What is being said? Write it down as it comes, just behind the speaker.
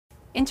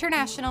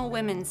International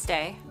Women's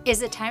Day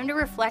is a time to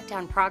reflect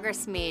on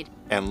progress made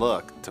and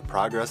look to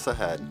progress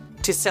ahead.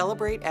 To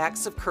celebrate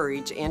acts of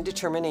courage and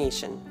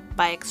determination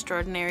by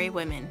extraordinary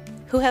women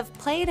who have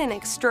played an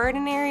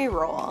extraordinary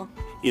role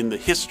in the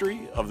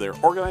history of their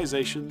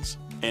organizations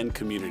and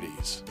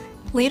communities.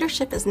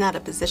 Leadership is not a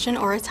position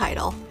or a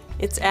title.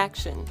 It's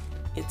action,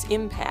 it's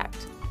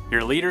impact.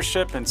 Your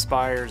leadership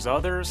inspires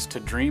others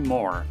to dream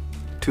more,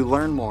 to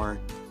learn more,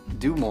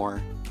 do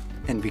more,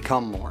 and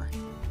become more.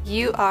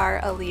 You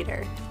are a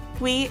leader.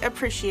 We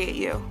appreciate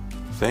you.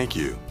 Thank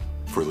you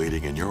for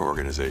leading in your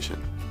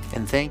organization.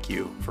 And thank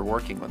you for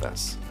working with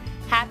us.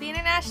 Happy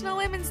International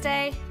Women's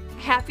Day.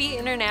 Happy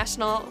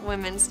International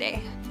Women's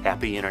Day.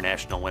 Happy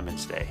International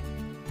Women's Day.